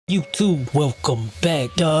YouTube, welcome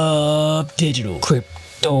back. Dub Digital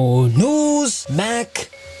Crypto News,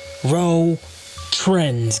 Macro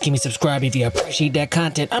Trends. Give me a subscribe if you appreciate that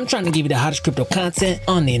content. I'm trying to give you the hottest crypto content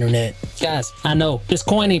on the internet. Guys, I know this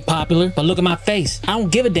coin ain't popular, but look at my face. I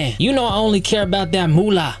don't give a damn. You know I only care about that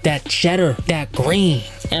moolah, that cheddar, that green.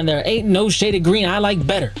 And there ain't no shade of green I like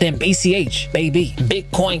better than BCH, baby.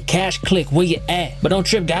 Bitcoin Cash, click where you at. But don't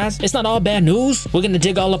trip, guys. It's not all bad news. We're gonna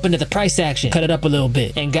dig all up into the price action, cut it up a little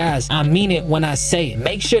bit. And guys, I mean it when I say it.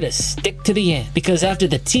 Make sure to stick to the end, because after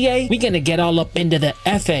the TA, we're gonna get all up into the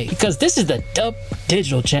FA, because this is the Dub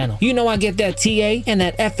Digital channel. You know I get that TA and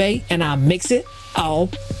that FA and I mix it all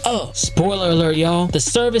up. Spoiler alert, y'all. The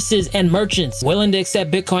services and merchants willing to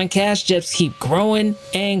accept Bitcoin Cash just keep growing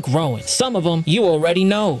and growing. Some of them you already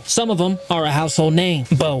know. Some of them are a household name.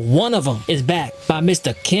 But one of them is backed by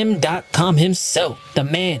Mr. Kim.com himself. The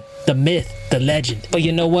man, the myth, the legend. But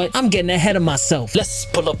you know what? I'm getting ahead of myself. Let's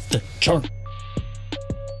pull up the chart.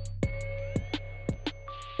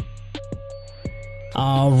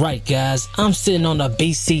 Alright guys, I'm sitting on the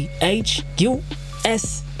BCH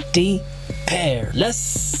USD pair.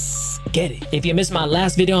 Let's get it. If you missed my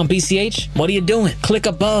last video on BCH, what are you doing? Click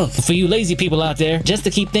above. For you lazy people out there, just to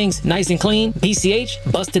keep things nice and clean,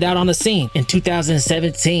 BCH busted out on the scene in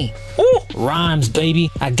 2017. Ooh, rhymes,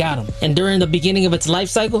 baby. I got them. And during the beginning of its life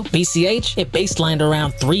cycle, BCH, it baselined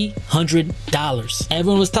around $300.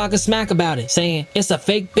 Everyone was talking smack about it, saying it's a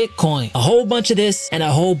fake Bitcoin, a whole bunch of this and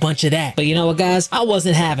a whole bunch of that. But you know what, guys? I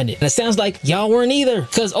wasn't having it. And it sounds like y'all weren't either,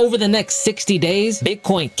 because over the next 60 days,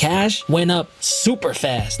 Bitcoin Cash went up super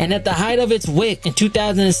fast. And at the height of its wick in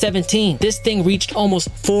 2017, this thing reached almost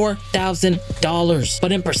 $4,000.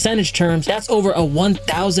 But in percentage terms, that's over a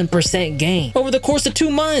 1,000% gain over the course of 2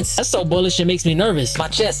 months. That's so bullish it makes me nervous. My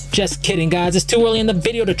chest. Just kidding, guys. It's too early in the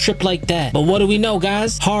video to trip like that. But what do we know,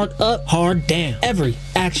 guys? Hard up, hard down. Every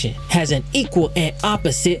action has an equal and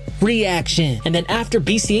opposite reaction. And then after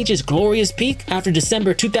BCH's glorious peak, after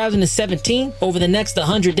December 2017, over the next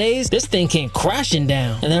 100 days, this thing came crashing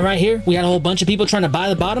down. And then right here, we had a whole bunch of people trying to buy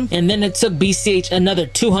the bottom. And then it took BCH another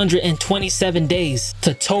 227 days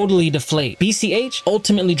to totally deflate. BCH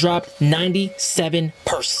ultimately dropped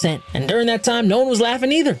 97%. And during that time, no one was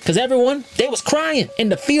laughing either, because everyone, they was crying in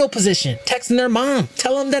the fetal position, texting their mom,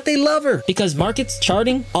 telling them that they love her. Because markets,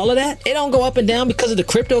 charting, all of that, it don't go up and down because of the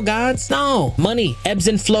crypto gods. No, money ebbs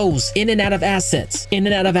and flows in and out of assets, in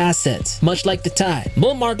and out of assets, much like the tide.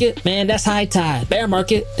 Bull market, man, that's high tide. Bear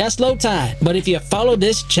market, that's low tide. But if you follow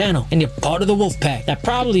this channel and you're part of the wolf pack, that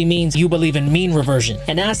probably means you believe in mean reversion.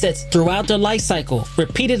 And assets throughout their life cycle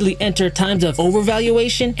repeatedly enter times of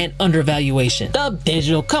overvaluation and undervaluation. Dub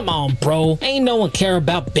Digital, come on, bro. Ain't no one care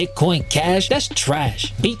about Bitcoin Cash. That's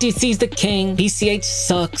trash. BTC's the king. BCH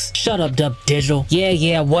sucks. Shut up, Dub Digital.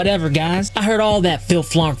 Yeah, whatever, guys. I heard all that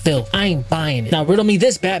filth, flarm filth. I ain't buying it. Now riddle me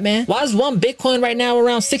this, Batman. Why is one Bitcoin right now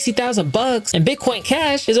around 60,000 bucks and Bitcoin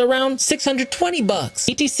Cash is around 620 bucks?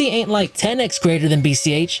 BTC ain't like 10x greater than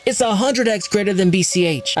BCH. It's 100x greater than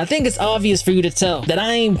BCH. I think it's obvious for you to tell that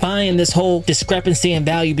I ain't buying this whole discrepancy in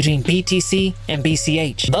value between BTC and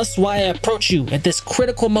BCH. That's why I approach you at this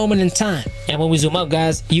critical moment in time. And when we zoom up,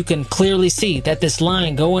 guys, you can clearly see that this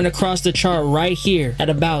line going across the chart right here at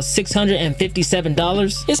about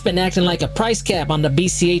 $657, it's been acting like a price cap on the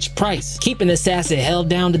BCH price, keeping this asset held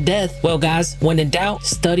down to death. Well, guys, when in doubt,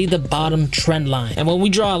 study the bottom trend line. And when we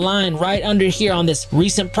draw a line right under here on this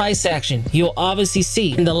recent price action, you'll obviously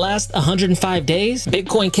see in the last 105 days,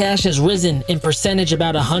 Bitcoin Cash has risen in percentage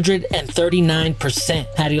about 139%.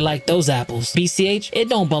 How do you like those apples? BCH, it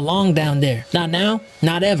don't belong down there. Not now,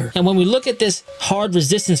 not ever. And when we look at this hard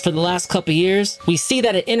resistance for the last couple years, we see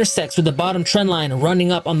that it intersects with the bottom trend line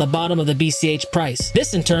running up on the bottom of the BCH price.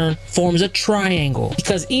 This in turn forms a triangle,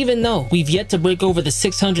 because even though we've yet to break over the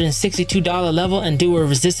 $662 level and do a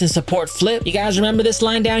resistance support flip, you guys remember this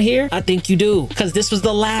line down here? I think you do, because this was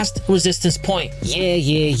the last resistance point.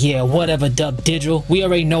 Yeah, whatever, Dub Digital. We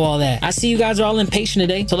already know all that. I see you guys are all impatient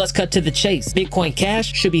today, so let's cut to the chase. Bitcoin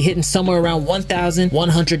Cash should be hitting somewhere around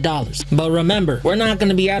 $1,100. But remember, we're not going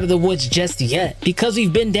to be out of the woods just yet, because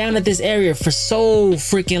we've been down at this area for so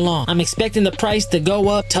freaking long. I'm expecting the price to go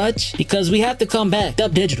up touch, because we have to come back.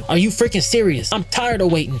 Dub Digital, are you freaking serious? I'm tired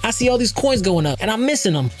of waiting. I see all these coins going up and I'm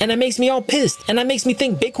missing them, and it makes me all pissed, and that makes me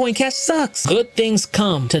think Bitcoin Cash sucks. Good things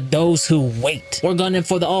come to those who wait. We're gunning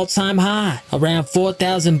for the all-time high around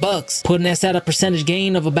 4,000 bucks, putting us at a percentage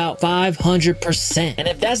gain of about 500%. And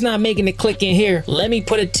if that's not making it click in here, let me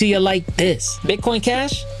put it to you like this. Bitcoin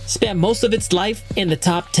Cash spent most of its life in the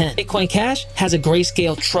top 10. Bitcoin Cash has a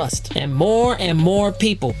grayscale trust, and more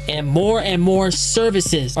people and more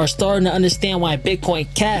services are starting to understand why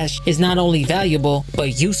Bitcoin Cash is not only valuable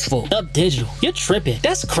but useful. Up digital, you're tripping.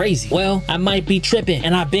 That's crazy. Well, I might be tripping,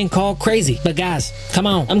 and I've been called crazy, but guys, come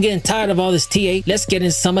on, I'm getting tired of all this TA. Let's get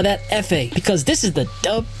in some of that FA, because this is the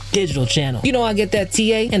Dub Digital channel. You know, I get that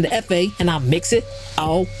TA and the FA and I mix it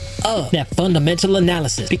all up. That fundamental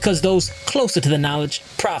analysis, because those closer to the knowledge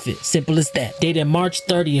profit. Simple as that. Dated March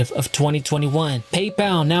 30th of 2021.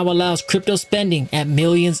 PayPal now allows crypto spending at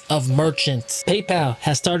millions of merchants. PayPal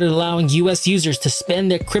has started allowing US users to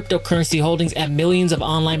spend their cryptocurrency holdings at millions of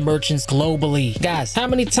online merchants globally. Guys, how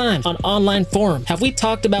many times on online forum have we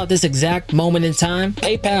talked about this exact moment in time?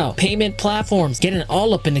 PayPal, payment platforms getting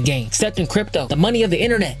all up in the game, accepting crypto, the money of the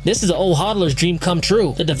internet. This is an old hodler's dream come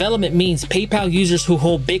true. The development means PayPal users who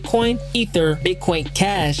hold Bitcoin, Ether, Bitcoin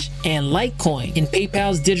Cash, and Litecoin in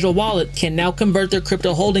PayPal's digital wallet can now convert their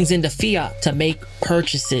crypto holdings into fiat to make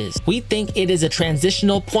purchases. We think it is a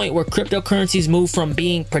transitional point where cryptocurrencies move from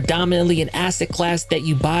being predominantly an asset class that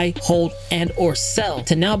you buy, hold, and or sell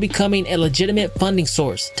to now becoming a legitimate funding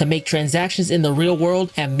source to make transactions in the real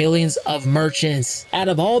world at millions of merchants. Out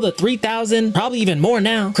of all the 3,000, probably even more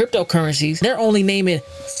now, cryptocurrencies, they're only naming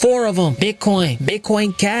 4 of them: Bitcoin,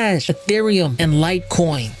 Bitcoin Cash, Ethereum, and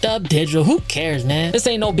Litecoin. Dub Digital, who cares, man? This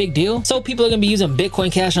ain't no big deal. So people are gonna be using Bitcoin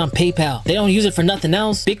Cash on PayPal. They don't use it for nothing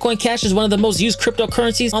else. Bitcoin Cash is one of the most used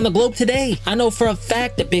cryptocurrencies on the globe today. I know for a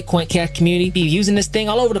fact the Bitcoin Cash community be using this thing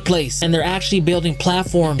all over the place, and they're actually building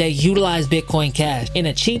platforms that utilize Bitcoin Cash in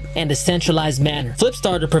a cheap and decentralized manner.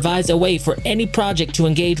 Flipstarter provides a way for any project to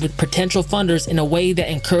engage with potential funders in a way that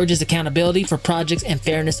encourages accountability for projects and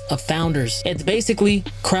fairness of founders. It's basically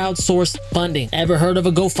crowdsourced funding. Ever heard of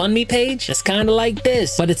a GoFundMe page? It's kind of like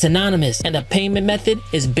this, but it's anonymous, and the payment method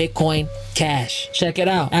is Bitcoin Cash. Check it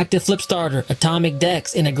out. Active Flipstarter Atomic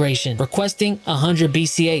DEX integration requesting 100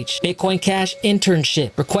 BCH. Bitcoin Cash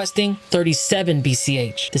internship requesting 37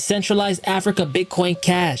 BCH. Decentralized Africa Bitcoin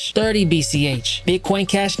Cash 30 BCH. Bitcoin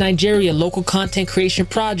Cash Nigeria local content creation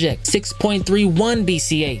project 6.31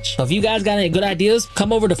 BCH. So if you guys got any good ideas,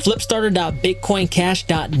 come over to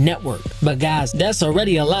flipstarter.bitcoincash.network. But guys, that's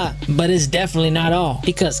already a lot, but it's definitely not all,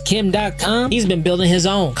 because Kim.com, he's been building his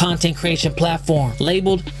own content creation platform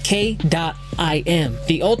labeled K.IM,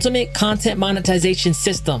 the ultimate content monetization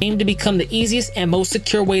system, aimed to become the easiest and most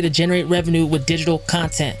secure way to generate revenue with digital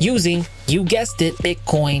content using, you guessed it,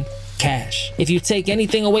 Bitcoin Cash. If you take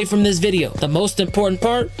anything away from this video, the most important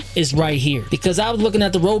part is right here, because I was looking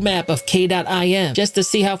at the roadmap of K.IM just to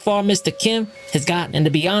see how far Mr. Kim has gotten, and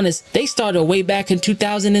to be honest, they started way back in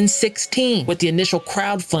 2016 with the initial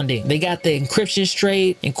crowdfunding. They got the encryption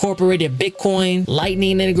straight, incorporated Bitcoin,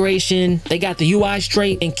 Lightning integration, they got the UI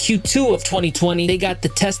straight. In Q2 of 2020, they got the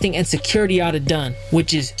testing and security audit done,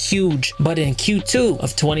 which is huge. But in Q2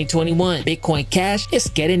 of 2021, Bitcoin Cash is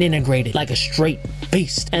getting integrated like a straight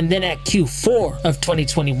beast. And then at Q4 of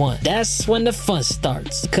 2021, that's when the fun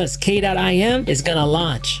starts, because K.IM is gonna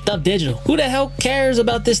launch. Dub Digital, who the hell cares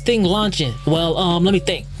about this thing launching? Well, let me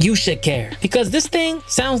think. You should care, because this thing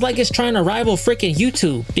sounds like it's trying to rival freaking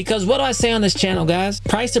YouTube. Because what do I say on this channel, guys?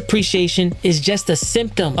 Price appreciation is just a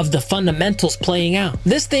symptom of the fundamentals playing out.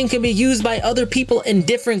 This thing can be used by other people in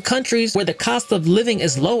different countries where the cost of living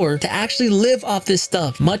is lower to actually live off this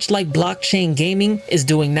stuff, much like blockchain gaming is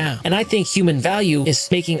doing now. And I think human value is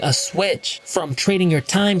making a switch from trading your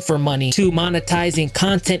time for money to monetizing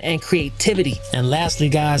content and creativity. And lastly,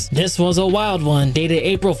 guys, this was a wild one, dated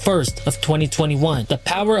April 1st of 2021. The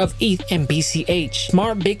power of ETH and BCH.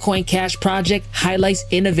 Smart Bitcoin Cash project highlights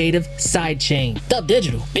innovative sidechain. Dub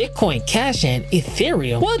Digital, Bitcoin Cash and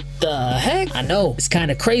Ethereum. What the heck? I know, it's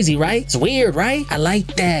kind of crazy, right? It's weird, right? I like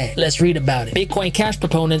that. Let's read about it. Bitcoin Cash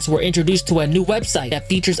proponents were introduced to a new website that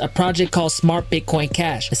features a project called Smart Bitcoin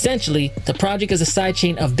Cash. Essentially, the project is a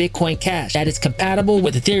sidechain of Bitcoin Cash that is compatible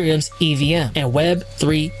with Ethereum's EVM and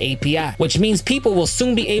Web3 API, which means people will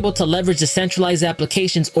soon be able to leverage decentralized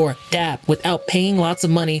applications, or dApp, without paying lots of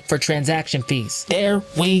money for transaction fees. There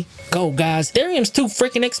we go, guys. Ethereum's too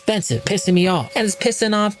freaking expensive, pissing me off, and it's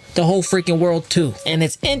pissing off the whole freaking world too. And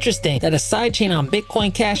it's interesting that a sidechain on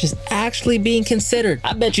Bitcoin Cash is actually being considered.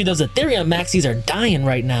 I bet you those Ethereum maxis are dying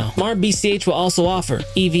right now. Smart BCH will also offer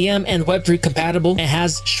EVM and Web3 compatible and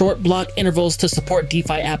has short block intervals to support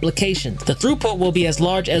DeFi applications. The throughput will be as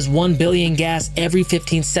large as 1 billion gas every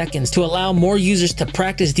 15 seconds to allow more users to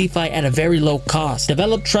practice DeFi at a very low cost.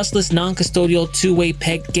 Develop trustless non-custodial two-way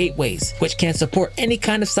pegged gateways, which can support any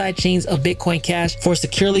kind of side chains of Bitcoin Cash for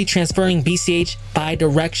securely transferring BCH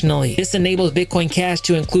bidirectionally. This enables Bitcoin Cash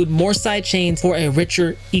to include more side chains for a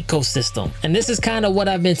richer ecosystem. And this is kind of what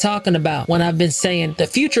I've been talking about when I've been saying the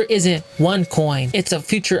future isn't one coin, it's a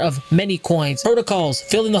future of many coins, protocols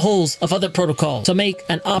filling the holes of other protocols to make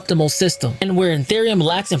an optimal system. And where Ethereum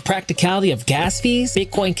lacks in practicality of gas fees,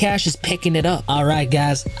 Bitcoin Cash is picking it up. Alright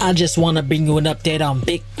guys, I just want to bring you an update on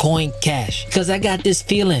Bitcoin Cash because I got this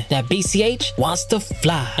feeling that BCH wants to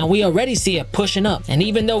fly, and we already see it pushing up. And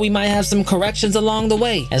even though we might have some corrections along the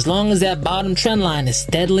way, as long as that bottom trend line is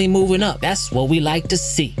steadily moving up, that's what we like to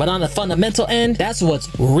see. But on the fundamental end, that's what's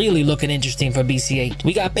really looking interesting for BCH.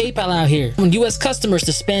 We got PayPal out here from US customers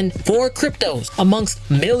to spend for cryptos amongst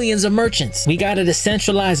millions of merchants. We got a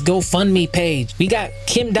decentralized GoFundMe page. We got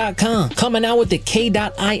Kim.com coming out with the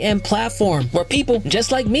K.im platform where people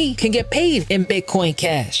just like me can get paid in Bitcoin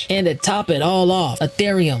Cash. And to top it all off,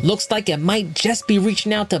 Ethereum looks like it might just be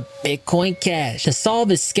reaching out to Bitcoin Cash to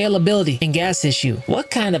solve its scalability and gas issue. What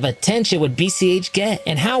kind of attention would BCH get?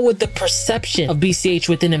 And how would the perception of BCH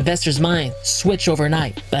within investors' mind switch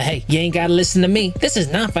overnight? But hey, you ain't gotta listen to me. This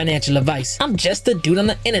is not financial advice. I'm just a dude on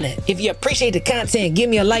the internet. If you appreciate the content, give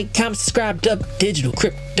me a like, comment, subscribe to digital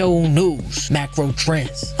crypto news, macro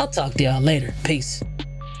trends. I'll talk to y'all later. Peace.